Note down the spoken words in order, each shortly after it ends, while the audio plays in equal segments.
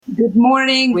Good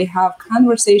morning. We have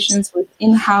conversations with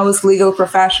in-house legal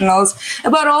professionals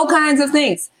about all kinds of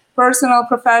things, personal,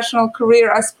 professional,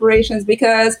 career aspirations,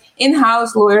 because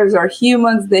in-house lawyers are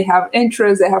humans. They have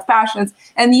interests, they have passions,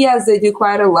 and yes, they do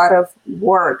quite a lot of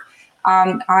work.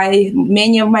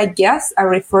 Many of my guests are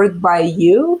referred by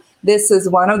you. This is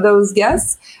one of those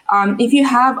guests. If you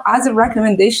have other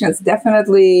recommendations,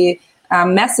 definitely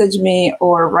message me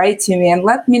or write to me and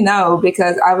let me know,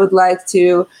 because I would like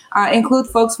to include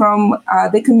folks from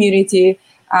the community,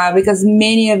 because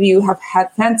many of you have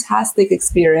had fantastic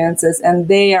experiences and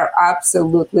they are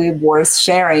absolutely worth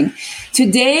sharing.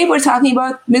 Today, we're talking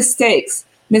about mistakes.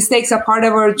 Mistakes are part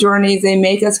of our journeys. They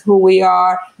make us who we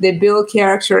are. They build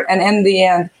character. And in the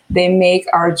end, they make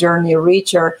our journey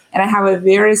richer. And I have a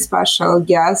very special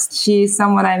guest. She's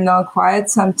someone I've known quite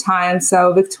some time.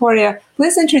 So Victoria,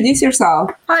 please introduce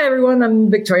yourself. Hi, everyone.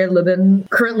 I'm Victoria Libin.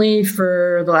 Currently,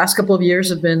 for the last couple of years,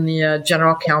 I've been the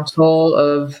general counsel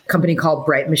of a company called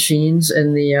Bright Machines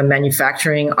in the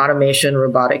manufacturing, automation,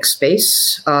 robotics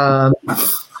space.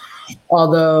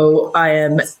 Although I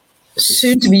am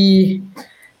soon to be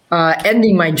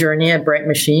ending my journey at Bright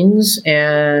Machines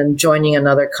and joining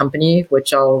another company,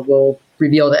 which will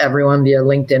reveal to everyone via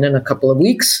LinkedIn in a couple of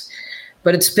weeks.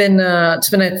 But it's been a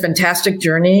fantastic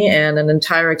journey and an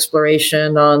entire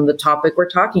exploration on the topic we're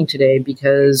talking today,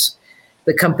 because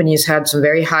the company's had some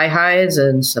very high highs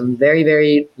and some very,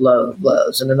 very low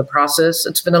lows. And in the process,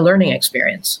 it's been a learning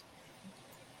experience.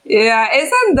 Yeah,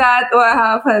 isn't that what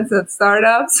happens at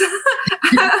startups?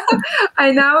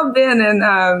 I now have been in,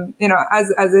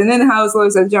 as an in-house lawyer,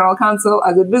 as a general counsel,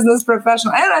 as a business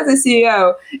professional, and as a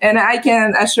CEO. And I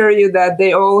can assure you that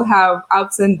they all have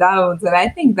ups and downs. And I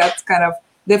think that's kind of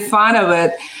the fun of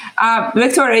it.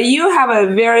 Victoria, you have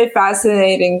a very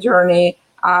fascinating journey.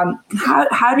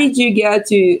 How did you get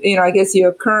to, I guess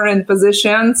your current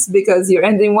positions, because you're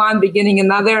ending one, beginning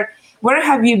another? Where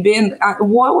have you been?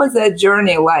 What was that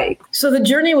journey like? So the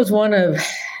journey was one of,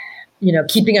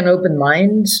 keeping an open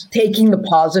mind, taking the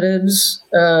positives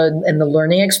and the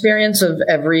learning experience of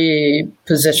every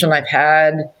position I've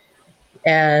had,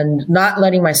 and not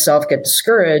letting myself get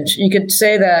discouraged. You could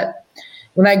say that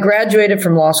when I graduated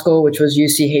from law school, which was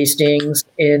UC Hastings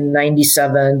in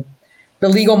 97, the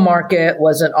legal market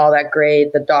wasn't all that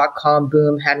great. The dot-com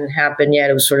boom hadn't happened yet.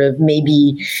 It was sort of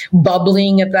maybe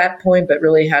bubbling at that point, but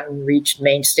really hadn't reached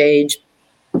main stage.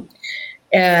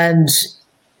 And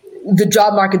the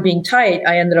job market being tight,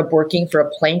 I ended up working for a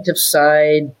plaintiff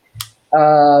side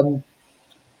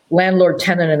landlord,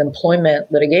 tenant, and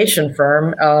employment litigation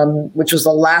firm, which was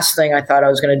the last thing I thought I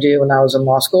was going to do when I was in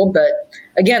law school. But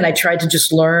again, I tried to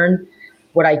just learn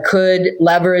what I could,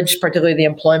 leverage particularly the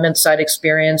employment side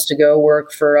experience to go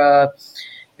work for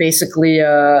basically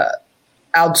a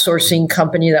outsourcing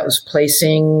company that was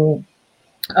placing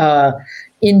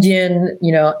Indian,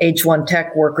 H1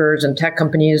 tech workers and tech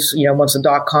companies, once the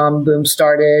dot-com boom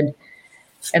started.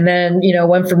 And then,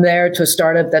 went from there to a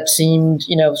startup that seemed,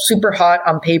 super hot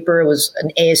on paper. It was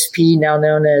an ASP, now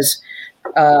known as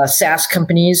SaaS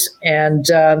companies, and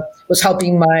was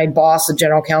helping my boss, the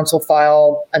general counsel,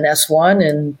 file an S1.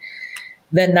 And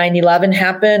then 9/11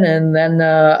 happened, and then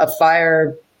a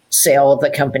fire sale of the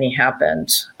company happened.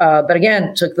 But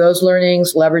again, took those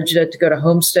learnings, leveraged it to go to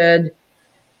Homestead,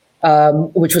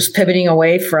 which was pivoting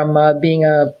away from being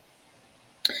a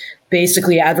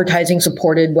basically advertising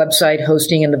supported website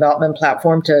hosting and development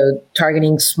platform to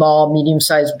targeting small,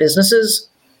 medium-sized businesses.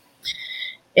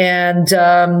 And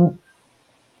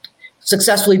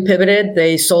successfully pivoted.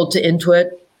 They sold to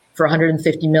Intuit for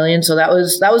 $150 million. So that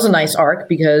was a nice arc,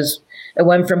 because it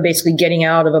went from basically getting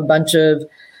out of a bunch of,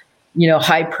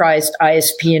 high-priced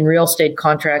ISP and real estate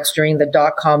contracts during the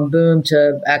dot-com boom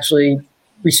to actually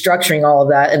restructuring all of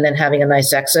that and then having a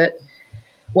nice exit.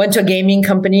 Went to a gaming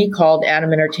company called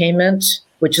Atom Entertainment,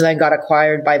 which then got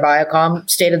acquired by Viacom,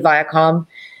 stayed at Viacom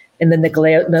in the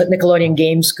Nickelodeon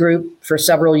Games Group for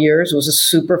several years. It was a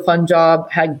super fun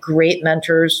job, had great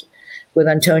mentors with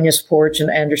Antonia Sporch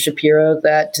and Andrew Shapiro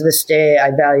that to this day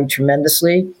I value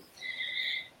tremendously.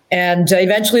 And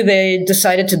eventually they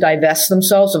decided to divest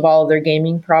themselves of all of their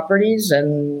gaming properties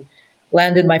and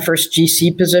landed my first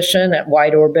GC position at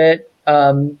Wide Orbit.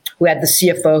 We had the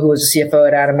CFO who was the CFO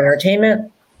at Atom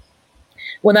Entertainment.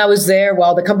 When I was there,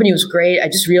 while the company was great, I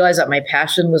just realized that my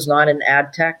passion was not in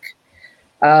ad tech,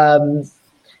 that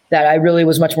I really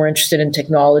was much more interested in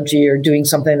technology or doing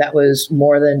something that was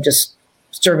more than just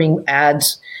serving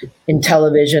ads in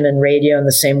television and radio in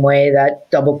the same way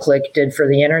that DoubleClick did for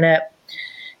the internet.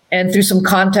 And through some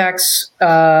contacts,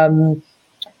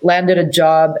 landed a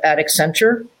job at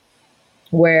Accenture,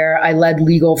 where I led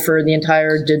legal for the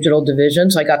entire digital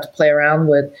division. So I got to play around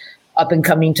with up and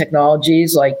coming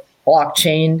technologies like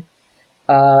blockchain,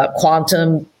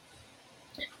 quantum,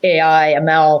 AI,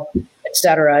 ML, et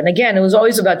cetera. And again, it was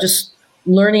always about just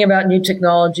learning about new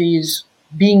technologies,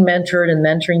 being mentored and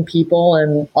mentoring people,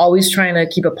 and always trying to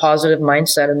keep a positive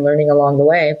mindset and learning along the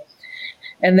way.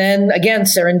 And then again,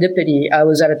 serendipity. I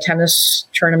was at a tennis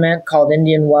tournament called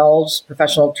Indian Wells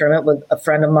professional tournament with a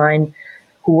friend of mine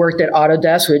who worked at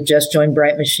Autodesk, who had just joined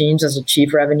Bright Machines as a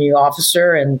chief revenue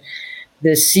officer. And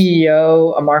the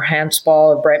CEO, Amar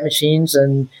Hansball of Bright Machines,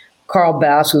 and Carl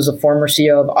Bass, who's a former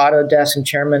CEO of Autodesk and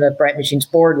chairman of Bright Machines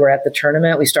board, were at the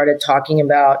tournament. We started talking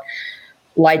about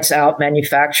lights out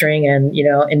manufacturing and,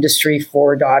 Industry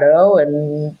 4.0,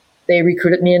 and they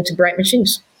recruited me into Bright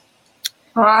Machines.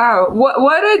 Wow.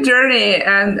 What a journey,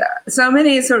 and so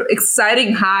many sort of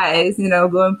exciting highs,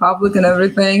 going public and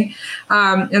everything.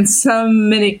 And so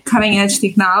many cutting edge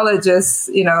technologies,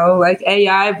 like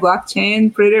AI,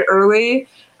 blockchain, pretty early.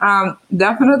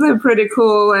 Definitely pretty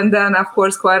cool. And then, of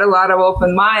course, quite a lot of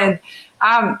open mind.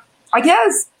 I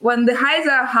guess when the highs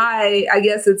are high, I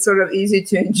guess it's sort of easy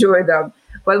to enjoy them.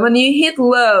 But when you hit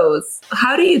lows,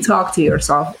 how do you talk to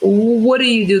yourself? What do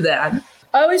you do then?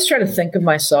 I always try to think of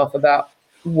myself about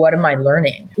what am I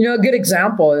learning? A good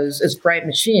example is Bright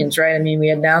Machines, right? I mean, we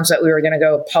announced that we were going to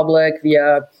go public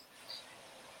via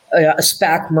a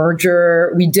SPAC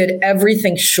merger. We did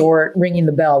everything short, ringing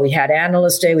the bell. We had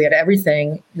Analyst Day, we had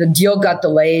everything. The deal got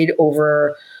delayed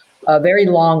over a very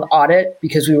long audit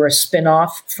because we were a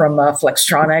spinoff from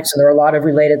Flextronics, and there were a lot of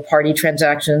related party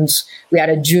transactions. We had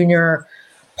a junior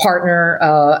partner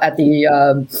at the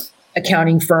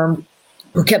accounting firm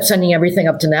who kept sending everything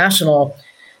up to national.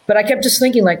 But I kept just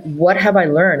thinking, what have I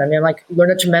learned? I mean,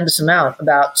 learned a tremendous amount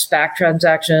about SPAC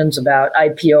transactions, about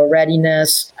IPO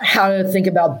readiness, how to think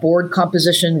about board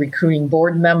composition, recruiting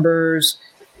board members,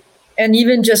 and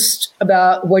even just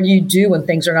about what do you do when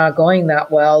things are not going that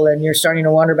well and you're starting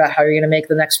to wonder about how you're going to make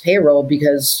the next payroll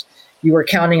because you were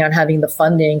counting on having the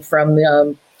funding from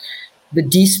the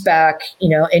de-SPAC,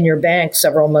 in your bank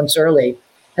several months early.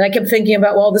 And I kept thinking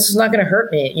about, well, this is not going to hurt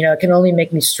me. It can only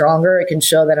make me stronger. It can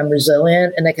show that I'm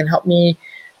resilient, and it can help me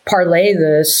parlay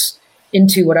this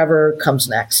into whatever comes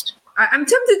next. I'm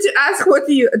tempted to ask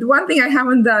the one thing I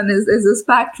haven't done is the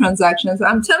SPAC transactions.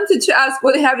 I'm tempted to ask,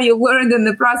 what have you learned in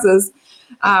the process?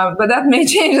 But that may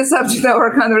change the subject of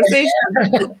our conversation.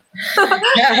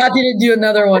 Yeah, happy to do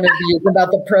another one of these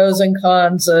about the pros and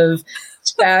cons of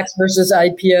SPACs versus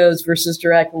IPOs versus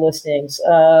direct listings.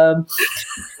 But all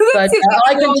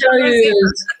I can tell you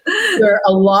is they're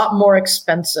a lot more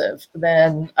expensive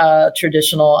than a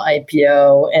traditional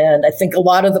IPO. And I think a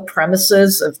lot of the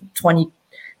premises of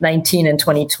 2019 and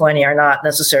 2020 are not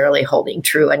necessarily holding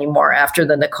true anymore after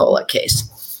the Nikola case.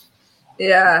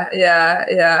 Yeah.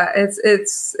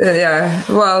 It's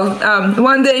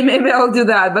one day maybe I'll do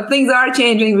that, but things are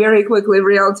changing very quickly,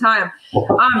 real time.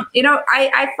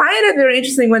 I find it very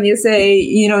interesting when you say,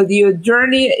 your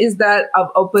journey is that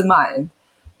of open mind.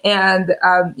 And,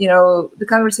 the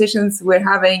conversations we're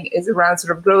having is around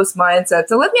sort of growth mindset.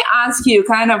 So let me ask you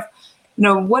kind of,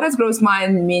 what does growth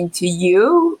mind mean to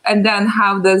you? And then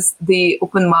how does the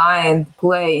open mind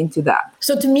play into that?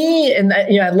 So to me, and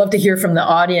I'd love to hear from the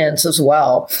audience as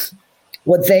well,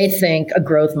 what they think a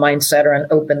growth mindset or an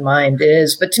open mind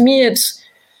is. But to me, it's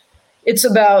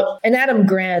about, and Adam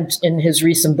Grant in his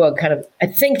recent book kind of, I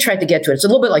think, tried to get to it. It's a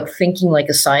little bit like thinking like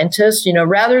a scientist,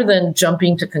 rather than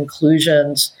jumping to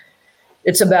conclusions.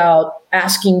 It's about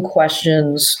asking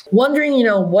questions, wondering,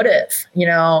 what if,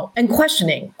 and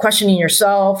questioning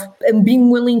yourself and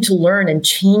being willing to learn and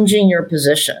changing your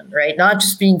position, right? Not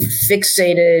just being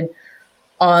fixated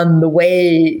on the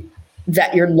way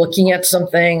that you're looking at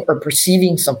something or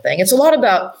perceiving something. It's a lot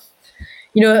about,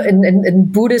 in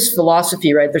Buddhist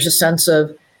philosophy, right? There's a sense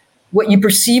of what you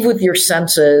perceive with your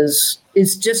senses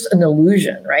is just an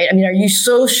illusion, right? I mean, are you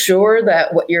so sure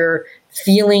that what you're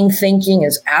thinking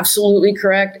is absolutely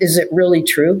correct? Is it really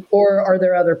true? Or are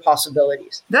there other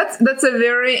possibilities? That's a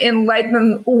very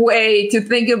enlightened way to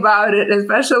think about it,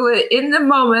 especially in the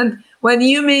moment when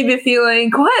you may be feeling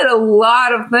quite a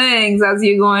lot of things as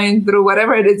you're going through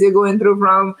whatever it is you're going through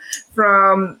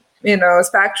from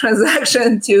SPAC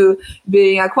transaction to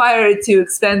being acquired to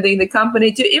expanding the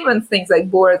company to even things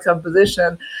like board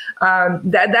composition.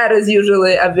 That is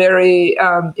usually a very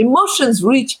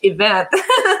emotions-rich event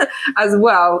as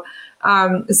well.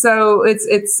 So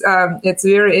it's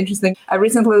very interesting. I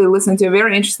recently listened to a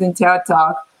very interesting TED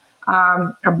Talk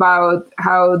about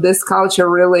how this culture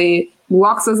really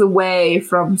walks us away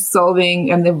from solving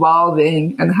and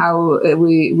evolving, and how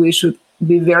we should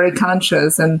be very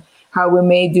conscious and how we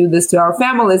may do this to our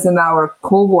families and our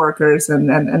co-workers,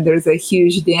 and there's a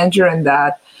huge danger in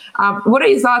that. What are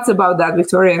your thoughts about that,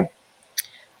 Victoria?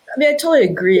 I mean, I totally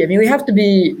agree. I mean, we have to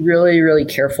be really, really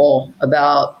careful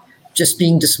about just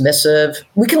being dismissive.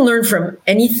 We can learn from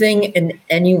anything and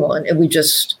anyone if we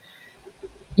just,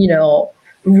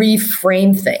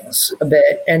 reframe things a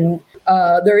bit. And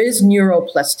there is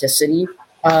neuroplasticity.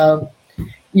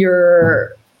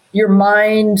 Your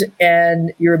mind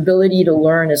and your ability to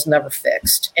learn is never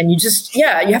fixed. And you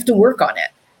have to work on it,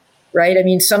 right? I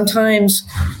mean, sometimes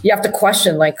you have to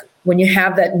question, like, when you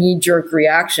have that knee-jerk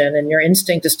reaction and your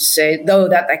instinct is to say, no,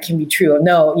 that can be true. Or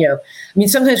no,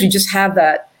 sometimes we just have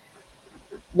that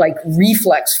like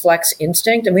flex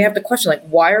instinct, and we have to question, like,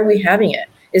 why are we having it?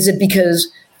 Is it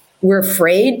because we're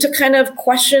afraid to kind of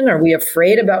question? Are we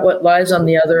afraid about what lies on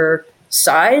the other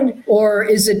side? Or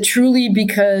is it truly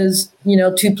because,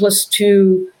 2 +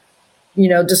 2,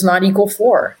 does not equal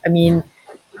 4? I mean,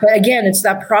 but again, it's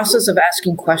that process of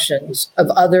asking questions of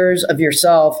others, of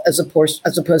yourself, as opposed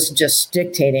to just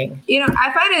dictating.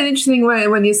 I find it interesting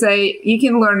when you say you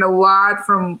can learn a lot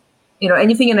from,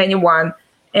 anything and anyone.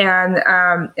 And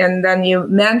then you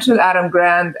mentioned Adam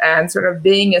Grant and sort of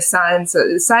being a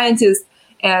scientist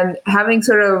and having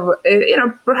sort of,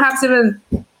 perhaps even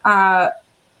a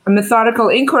methodical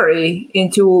inquiry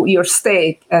into your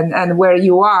state and where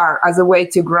you are as a way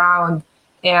to ground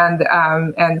and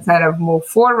kind of move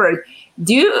forward.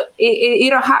 Do you,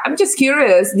 I'm just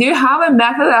curious, do you have a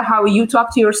method of how you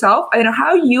talk to yourself?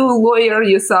 How you lawyer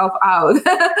yourself out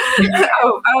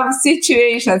of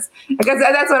situations? Because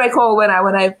that's what I call when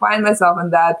I find myself in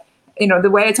that,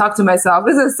 the way I talk to myself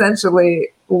is essentially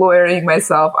lawyering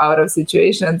myself out of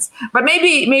situations. But maybe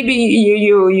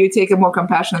you take a more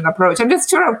compassionate approach. I'm just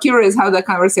sort of curious how that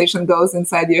conversation goes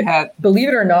inside your head. Believe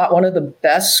it or not, one of the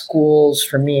best schools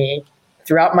for me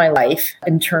throughout my life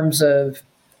in terms of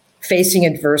facing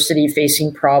adversity,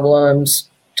 facing problems,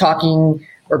 talking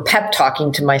or pep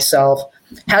talking to myself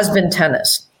has been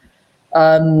tennis.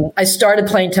 I started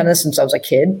playing tennis since I was a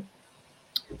kid,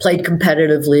 played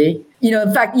competitively.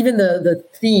 In fact, even the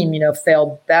theme,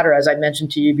 fail better, as I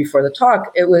mentioned to you before the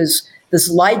talk, it was this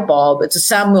light bulb. It's a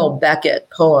Samuel Beckett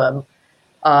poem,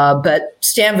 but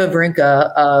Stan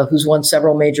Wawrinka, who's won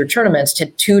several major tournaments,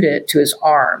 tattooed it to his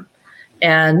arm.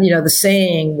 And, the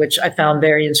saying, which I found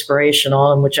very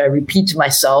inspirational and which I repeat to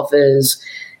myself, is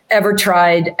ever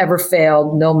tried, ever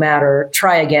failed, no matter,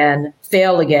 try again,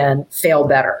 fail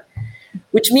better,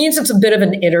 which means it's a bit of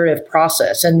an iterative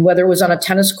process. And whether it was on a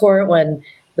tennis court when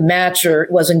the match or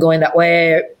wasn't going that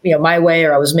way, my way,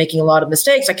 or I was making a lot of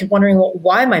mistakes, I kept wondering, well,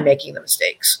 why am I making the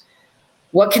mistakes?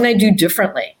 What can I do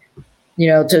differently?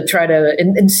 To try to,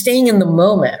 and staying in the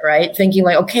moment, right? Thinking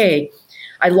like, okay,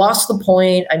 I lost the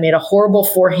point. I made a horrible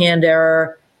forehand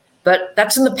error, but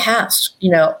that's in the past,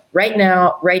 right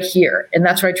now, right here. And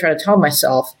that's what I try to tell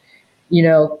myself,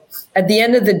 at the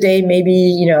end of the day,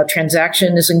 maybe, a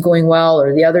transaction isn't going well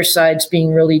or the other side's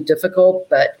being really difficult,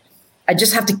 but I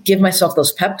just have to give myself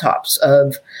those pep talks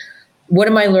of what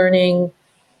am I learning?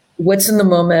 What's in the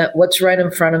moment? What's right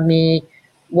in front of me?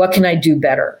 What can I do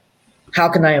better? How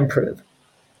can I improve?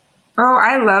 Oh,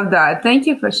 I love that. Thank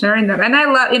you for sharing that. And I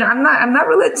love, I'm not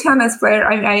really a tennis player.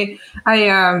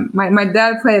 My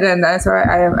dad played in that, so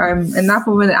I'm enough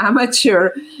of an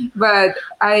amateur. But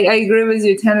I agree with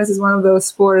you. Tennis is one of those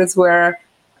sports where,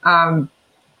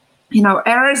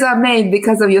 errors are made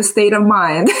because of your state of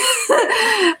mind,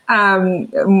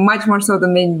 much more so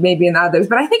than maybe in others.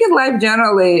 But I think in life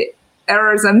generally,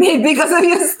 errors are made because of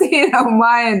your state of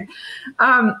mind.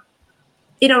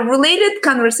 Related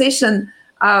conversation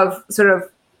of sort of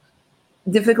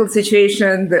difficult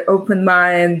situation, the open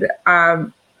mind,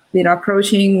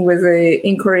 approaching with the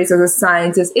inquiries as a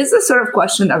scientist is a sort of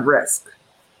question of risk,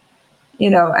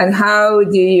 and how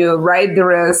do you write the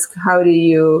risk? How do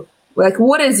you,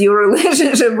 what is your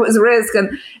relationship with risk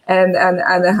and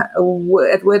at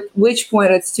which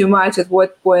point it's too much, at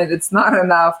what point it's not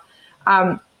enough?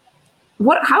 How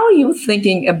are you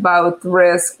thinking about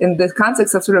risk in the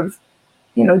context of sort of,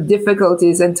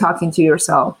 difficulties and talking to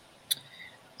yourself?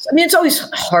 I mean, it's always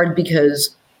hard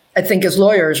because I think as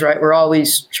lawyers, right, we're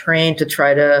always trained to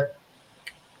try to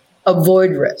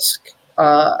avoid risk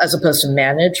as opposed to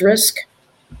manage risk.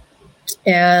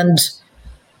 And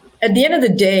at the end of the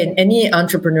day, in any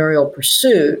entrepreneurial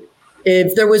pursuit,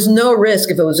 if there was no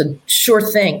risk, if it was a sure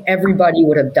thing, everybody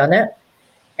would have done it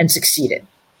and succeeded.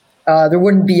 There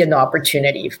wouldn't be an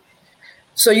opportunity.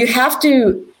 So you have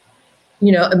to,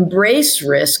 embrace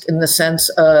risk in the sense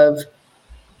of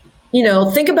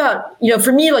think about,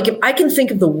 for me, like if I can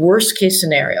think of the worst case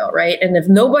scenario, right? And if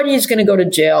nobody's going to go to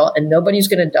jail and nobody's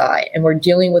going to die and we're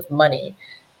dealing with money,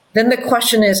 then the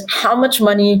question is how much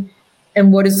money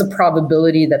and what is the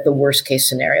probability that the worst case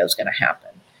scenario is going to happen?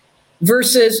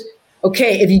 Versus,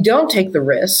 okay, if you don't take the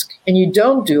risk and you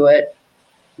don't do it,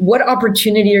 what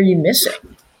opportunity are you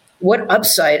missing? What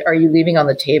upside are you leaving on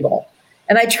the table?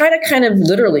 And I try to kind of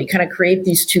literally create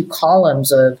these two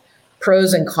columns of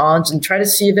pros and cons and try to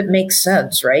see if it makes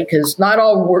sense, right? Because not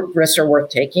all risks are worth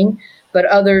taking, but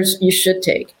others you should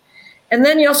take. And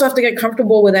then you also have to get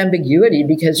comfortable with ambiguity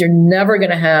because you're never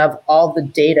going to have all the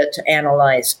data to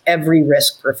analyze every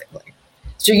risk perfectly.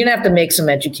 So you're going to have to make some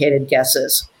educated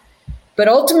guesses. But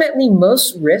ultimately,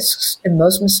 most risks and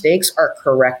most mistakes are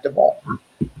correctable.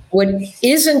 What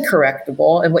isn't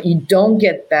correctable and what you don't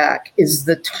get back is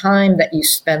the time that you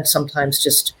spend sometimes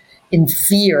just in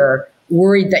fear,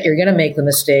 worried that you're going to make the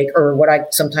mistake, or what I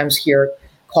sometimes hear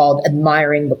called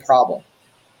admiring the problem.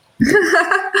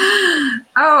 Oh,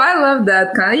 I love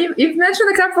that, Connie. You've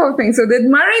mentioned a couple of things. So the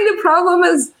admiring the problem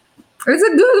is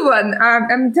a good one.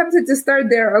 I'm tempted to start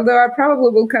there, although I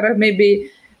probably will kind of maybe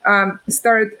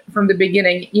start from the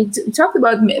beginning. You talked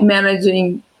about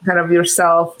managing kind of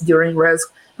yourself during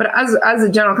risk, but as a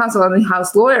general counsel and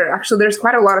in-house lawyer, actually, there's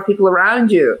quite a lot of people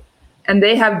around you, and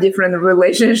they have different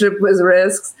relationship with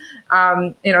risks.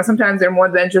 Sometimes they're more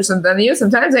adventuresome than you.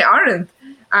 Sometimes they aren't.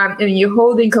 And you're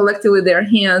holding collectively their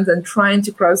hands and trying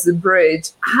to cross the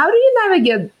bridge. How do you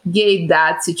navigate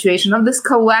that situation of this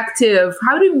collective?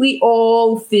 How do we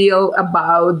all feel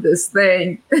about this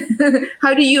thing?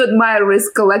 How do you admire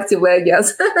risk collectively, I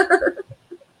guess?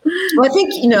 Well, I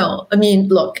think,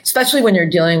 look, especially when you're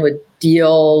dealing with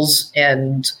deals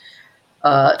and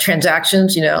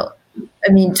transactions,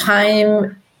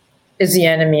 time is the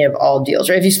enemy of all deals,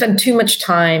 right? If you spend too much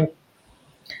time,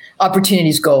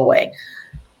 opportunities go away.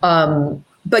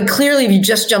 But clearly, if you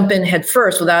just jump in head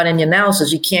first without any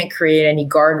analysis, you can't create any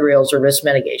guardrails or risk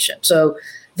mitigation. So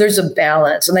there's a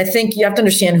balance. And I think you have to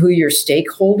understand who your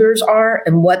stakeholders are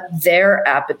and what their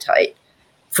appetite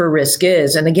for risk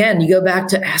is. And again, you go back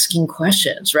to asking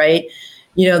questions, right?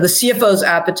 The CFO's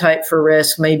appetite for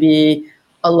risk may be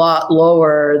a lot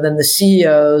lower than the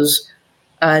CEO's,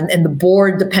 and the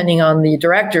board, depending on the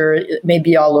director, it may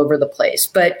be all over the place.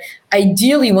 But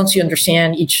ideally, once you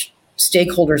understand each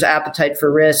stakeholders' appetite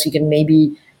for risk, you can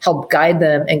maybe help guide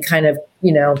them and kind of,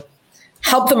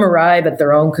 help them arrive at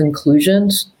their own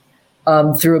conclusions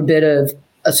through a bit of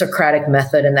a Socratic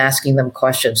method and asking them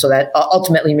questions so that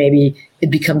ultimately maybe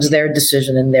it becomes their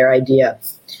decision and their idea.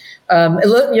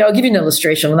 I'll give you an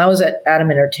illustration. When I was at Adam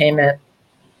Entertainment,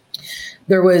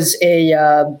 there was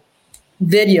a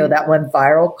video that went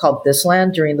viral called This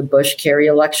Land during the Bush-Kerry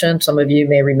election. Some of you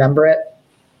may remember it.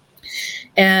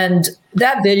 And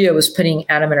that video was putting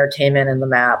Adam Entertainment in the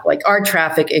map. Like our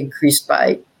traffic increased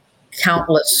by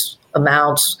countless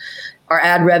amounts. Our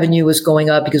ad revenue was going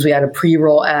up because we had a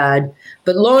pre-roll ad.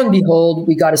 But lo and behold,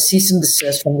 we got a cease and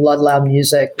desist from Ludlow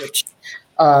Music, which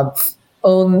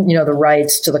own the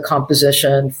rights to the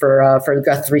composition for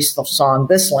Guthrie's song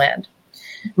 "This Land."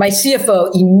 My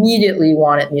CFO immediately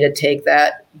wanted me to take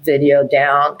that video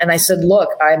down, and I said, "Look,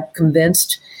 I'm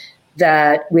convinced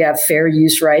that we have fair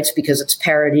use rights because it's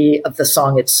parody of the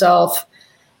song itself."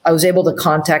 I was able to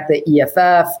contact the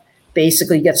EFF,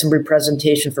 basically get some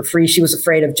representation for free. She was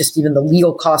afraid of just even the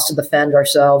legal cost to defend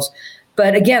ourselves.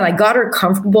 But again, I got her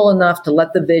comfortable enough to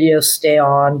let the video stay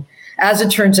on. As it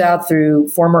turns out, through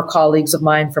former colleagues of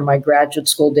mine from my graduate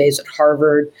school days at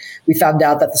Harvard, we found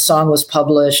out that the song was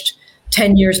published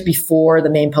 10 years before the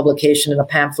main publication in a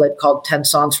pamphlet called 10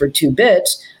 Songs for 2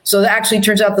 Bits. So it actually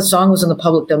turns out the song was in the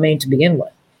public domain to begin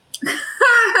with.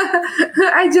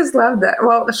 I just love that.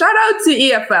 Well, shout out to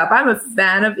EFF. I'm a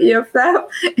fan of EFF.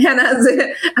 And as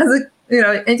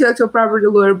a intellectual property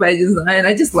lawyer by design,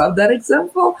 I just love that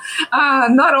example.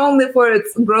 Not only for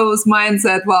its gross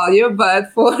mindset value,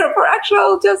 but for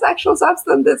actual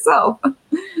substance itself.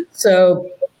 So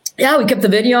yeah, we kept the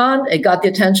video on. It got the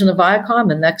attention of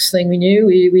Viacom, and next thing we knew,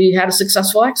 we had a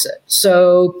successful exit.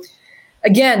 So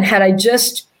again, had I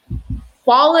just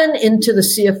fallen into the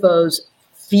CFO's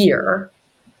fear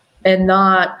and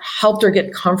not helped her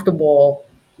get comfortable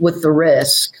with the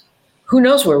risk, who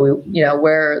knows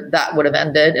where that would have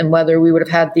ended and whether we would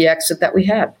have had the exit that we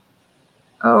had.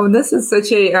 Oh, this is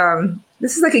such a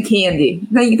this is like a candy.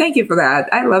 Thank you for that.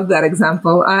 I love that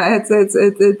example.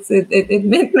 It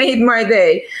made my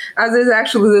day. As is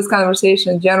actually this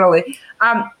conversation generally.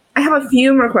 I have a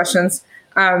few more questions.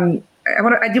 I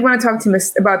do want to talk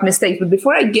about mistakes, but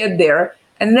before I get there,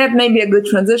 and that may be a good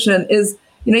transition, is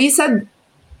you said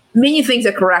many things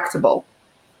are correctable.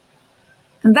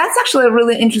 And that's actually a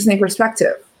really interesting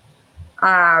perspective.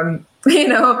 You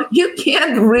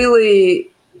can't really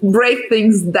break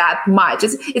things that much.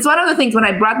 It's one of the things when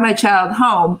I brought my child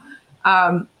home,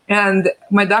 and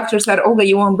my doctor said, Olga,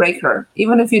 you won't break her.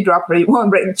 Even if you drop her, you won't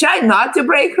break her. Try not to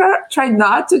break her. Try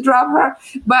not to drop her.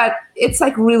 But it's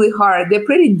like really hard. They're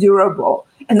pretty durable.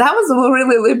 And that was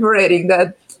really liberating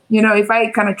that, if I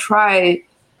kind of try,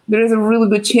 there is a really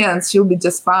good chance she'll be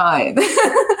just fine.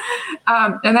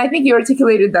 And I think you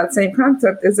articulated that same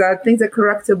concept, is that things are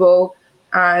correctable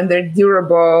and they're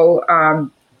durable.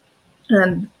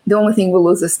 And the only thing we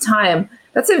lose is time.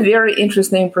 That's a very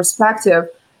interesting perspective.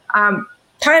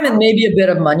 Time and maybe a bit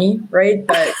of money, right?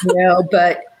 But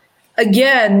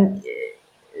again,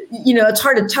 it's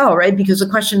hard to tell, right? Because the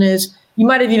question is, you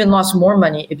might have even lost more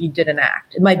money if you didn't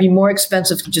act. It might be more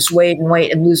expensive to just wait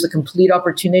and lose the complete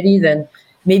opportunity than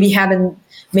maybe having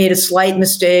made a slight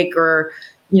mistake, or,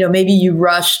 maybe you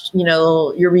rushed,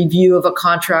 your review of a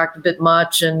contract a bit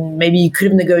much, and maybe you could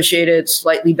have negotiated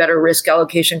slightly better risk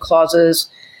allocation clauses.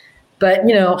 But,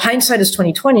 hindsight is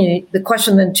 2020. The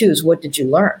question then too is, what did you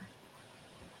learn?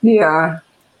 Yeah.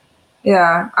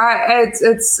 I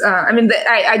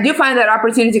do find that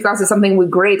opportunity cost is something we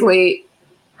greatly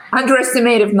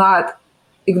underestimate, if not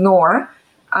ignore.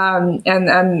 And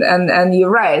you're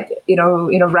right.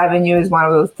 Revenue is one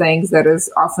of those things that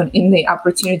is often in the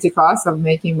opportunity cost of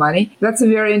making money. That's a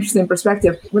very interesting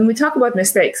perspective. When we talk about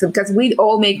mistakes, because we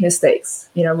all make mistakes,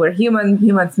 we're human,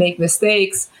 humans make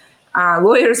mistakes,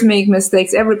 lawyers make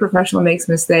mistakes, every professional makes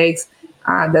mistakes.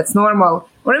 That's normal.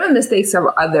 Or even mistakes of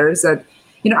others that,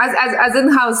 as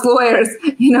in-house lawyers,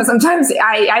 sometimes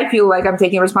I feel like I'm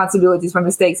taking responsibilities for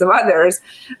mistakes of others.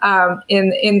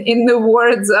 In the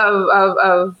words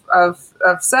of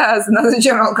Saz, another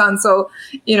general counsel,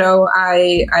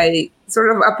 I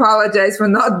sort of apologize for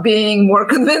not being more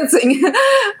convincing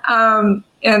and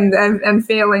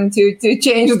failing to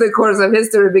change the course of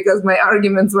history because my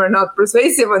arguments were not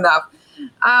persuasive enough.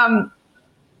 How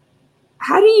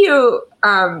do you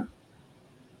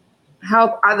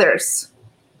help others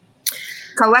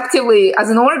collectively as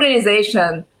an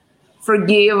organization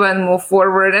forgive and move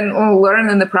forward and learn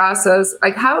in the process?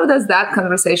 Like, how does that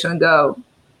conversation go?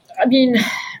 I mean,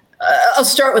 I'll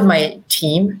start with my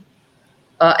team.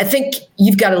 I think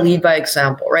you've got to lead by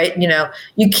example, right?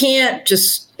 You can't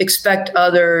just expect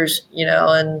others,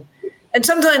 and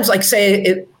sometimes, like,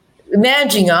 say,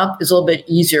 managing up is a little bit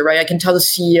easier, right? I can tell the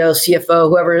CEO, CFO,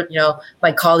 whoever,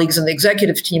 my colleagues in the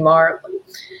executive team are,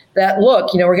 that,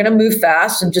 look, we're going to move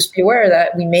fast, and just be aware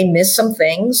that we may miss some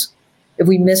things. If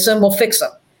we miss them, we'll fix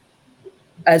them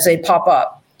as they pop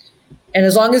up. And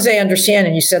as long as they understand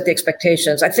and you set the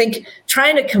expectations, I think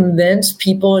trying to convince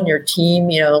people in your team,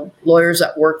 lawyers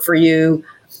that work for you,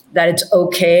 that it's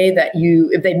okay that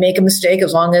if they make a mistake,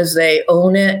 as long as they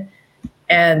own it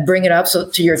and bring it up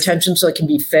to your attention so it can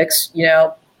be fixed,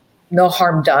 no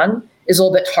harm done, is a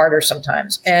little bit harder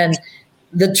sometimes. And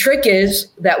the trick is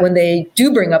that when they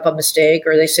do bring up a mistake,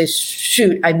 or they say,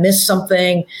 shoot, I missed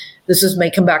something,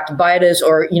 may come back to bite us,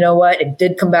 or you know what, it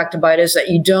did come back to bite us, that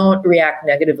you don't react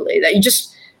negatively, that you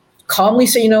just calmly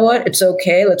say, you know what, it's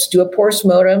okay, let's do a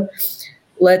postmortem,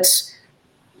 let's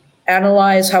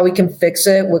analyze how we can fix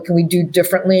it, what can we do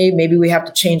differently, maybe we have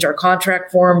to change our contract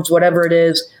forms, whatever it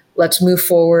is, let's move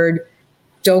forward,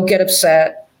 don't get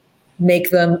upset,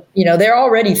 make them, they're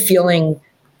already feeling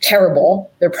terrible,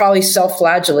 they're probably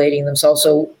self-flagellating themselves,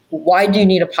 so why do you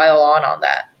need to pile on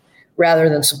that rather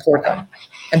than support them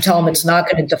and tell them it's not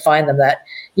going to define them, that,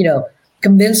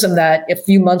 convince them that a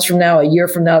few months from now, a year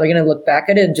from now, they're going to look back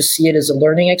at it and just see it as a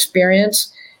learning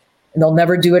experience and they'll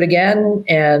never do it again,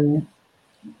 and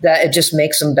that it just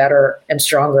makes them better and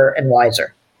stronger and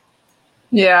wiser.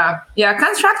 Yeah.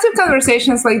 Constructive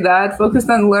conversations like that, focused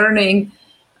on learning,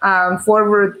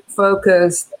 forward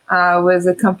focused, with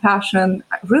a compassion,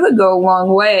 really go a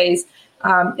long ways.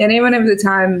 And even if the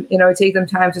time, take them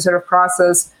time to sort of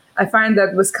process, I find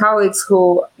that with colleagues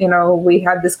who, we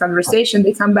had this conversation,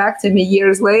 they come back to me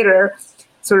years later,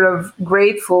 sort of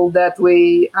grateful that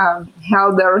we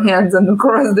held our hands and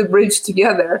crossed the bridge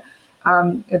together.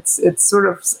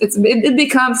 It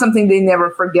becomes something they never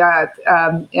forget,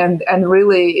 and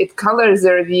really it colors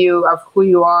their view of who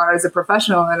you are as a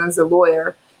professional and as a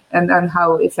lawyer, and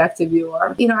how effective you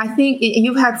are. I think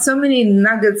you've had so many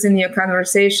nuggets in your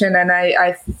conversation, and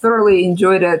I thoroughly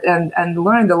enjoyed it and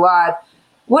learned a lot.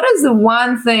 What is the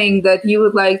one thing that you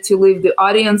would like to leave the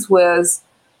audience with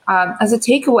as a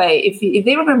takeaway? If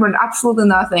they remember absolutely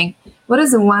nothing, what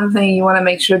is the one thing you want to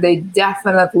make sure they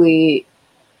definitely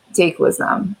take with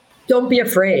them? Don't be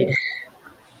afraid.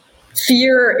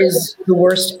 Fear is the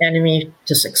worst enemy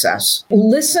to success.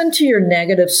 Listen to your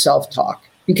negative self-talk,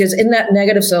 because in that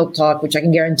negative self-talk, which I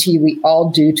can guarantee we all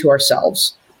do to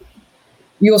ourselves,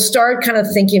 you'll start kind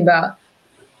of thinking about,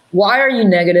 why are you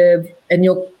negative? And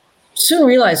you'll soon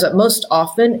realize that most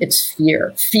often it's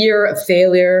fear of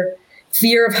failure,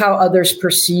 fear of how others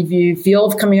perceive you, fear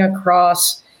of coming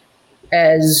across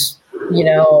as,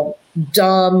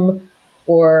 dumb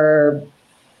or,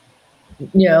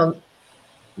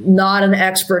 not an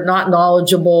expert, not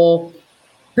knowledgeable.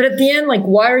 But at the end,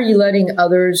 why are you letting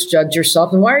others judge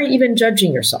yourself? And why are you even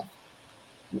judging yourself?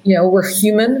 We're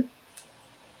human.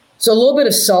 So a little bit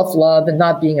of self-love and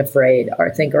not being afraid, I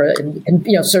think,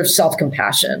 and sort of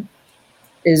self-compassion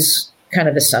is kind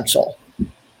of essential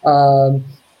to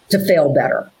fail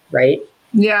better, right?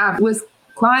 Yeah, with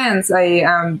clients,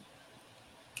 I'm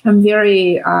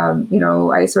very,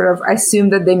 I sort of assume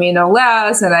that they may know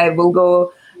less, and I will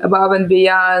go above and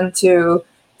beyond to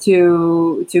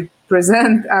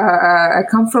present a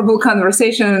comfortable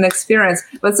conversation and experience.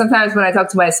 But sometimes when I talk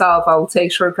to myself, I'll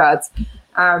take shortcuts,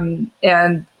 and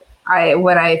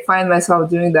when I find myself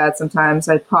doing that, sometimes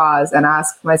I pause and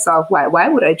ask myself, why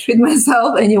would I treat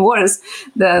myself any worse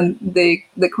than the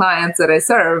clients that I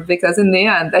serve? Because in the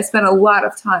end, I spend a lot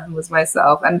of time with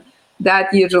myself, and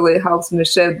that usually helps me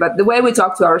shift. But the way we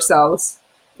talk to ourselves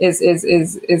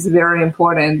is very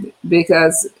important,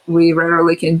 because we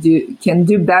rarely can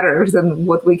do better than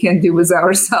what we can do with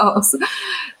ourselves.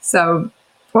 So,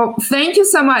 well, thank you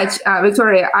so much,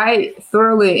 Victoria. I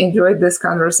thoroughly enjoyed this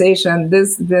conversation.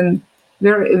 This has been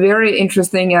very, very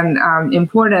interesting and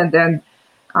important.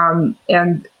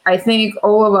 And I think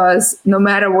all of us, no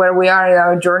matter where we are in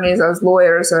our journeys as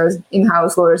lawyers, as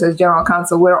in-house lawyers, as general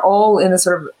counsel, we're all in a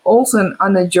sort of also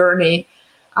on a journey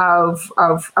of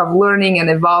learning and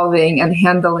evolving and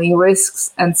handling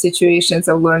risks and situations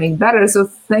of learning better. So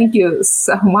thank you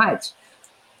so much.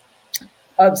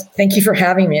 Thank you for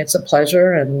having me. It's a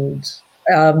pleasure. And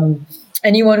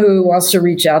anyone who wants to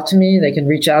reach out to me, they can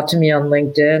reach out to me on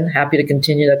LinkedIn. Happy to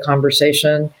continue the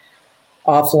conversation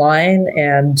offline.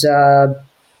 And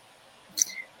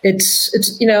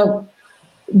it's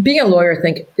being a lawyer, I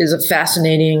think, is a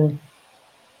fascinating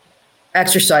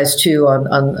exercise too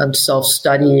on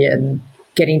self-study and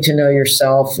getting to know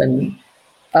yourself. And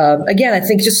again, I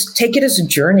think just take it as a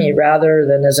journey rather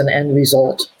than as an end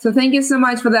result. So thank you so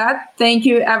much for that. Thank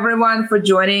you everyone for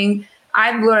joining.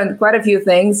 I've learned quite a few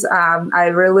things. I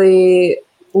really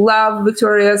love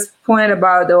Victoria's point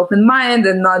about the open mind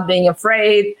and not being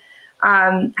afraid.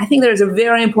 I think there's a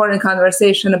very important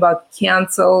conversation about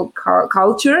cancel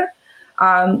culture.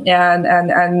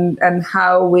 And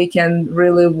how we can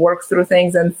really work through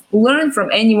things and learn from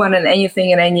anyone and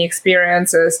anything and any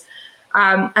experiences.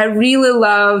 I really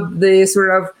love the sort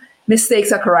of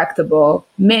mistakes are correctable.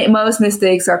 Most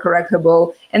mistakes are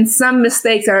correctable, and some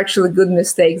mistakes are actually good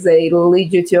mistakes. They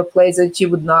lead you to a place that you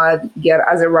would not get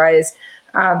otherwise.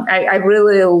 I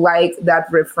really like that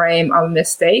reframe of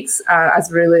mistakes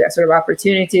as really sort of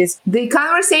opportunities. The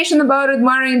conversation about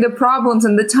admiring the problems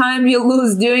and the time you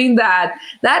lose doing that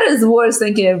is worth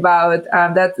thinking about.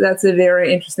 That's a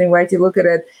very interesting way to look at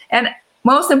it. And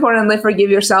most importantly, forgive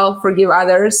yourself, forgive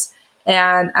others,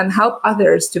 and help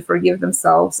others to forgive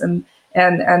themselves.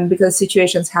 And because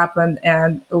situations happen,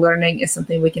 and learning is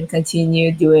something we can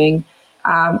continue doing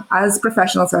as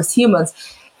professionals, as humans.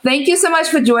 Thank you so much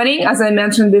for joining. As I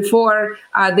mentioned before,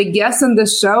 the guests on the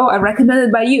show are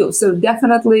recommended by you. So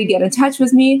definitely get in touch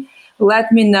with me.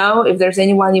 Let me know if there's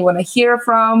anyone you want to hear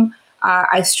from.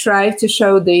 I strive to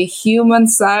show the human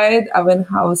side of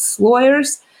in-house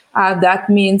lawyers. That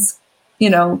means,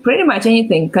 pretty much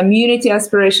anything: community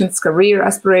aspirations, career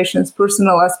aspirations,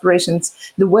 personal aspirations,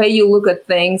 the way you look at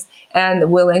things,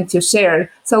 and willing to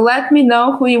share. So let me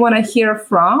know who you want to hear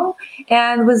from.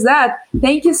 And with that,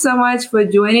 thank you so much for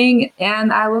joining,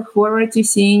 and I look forward to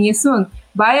seeing you soon.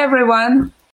 Bye, everyone.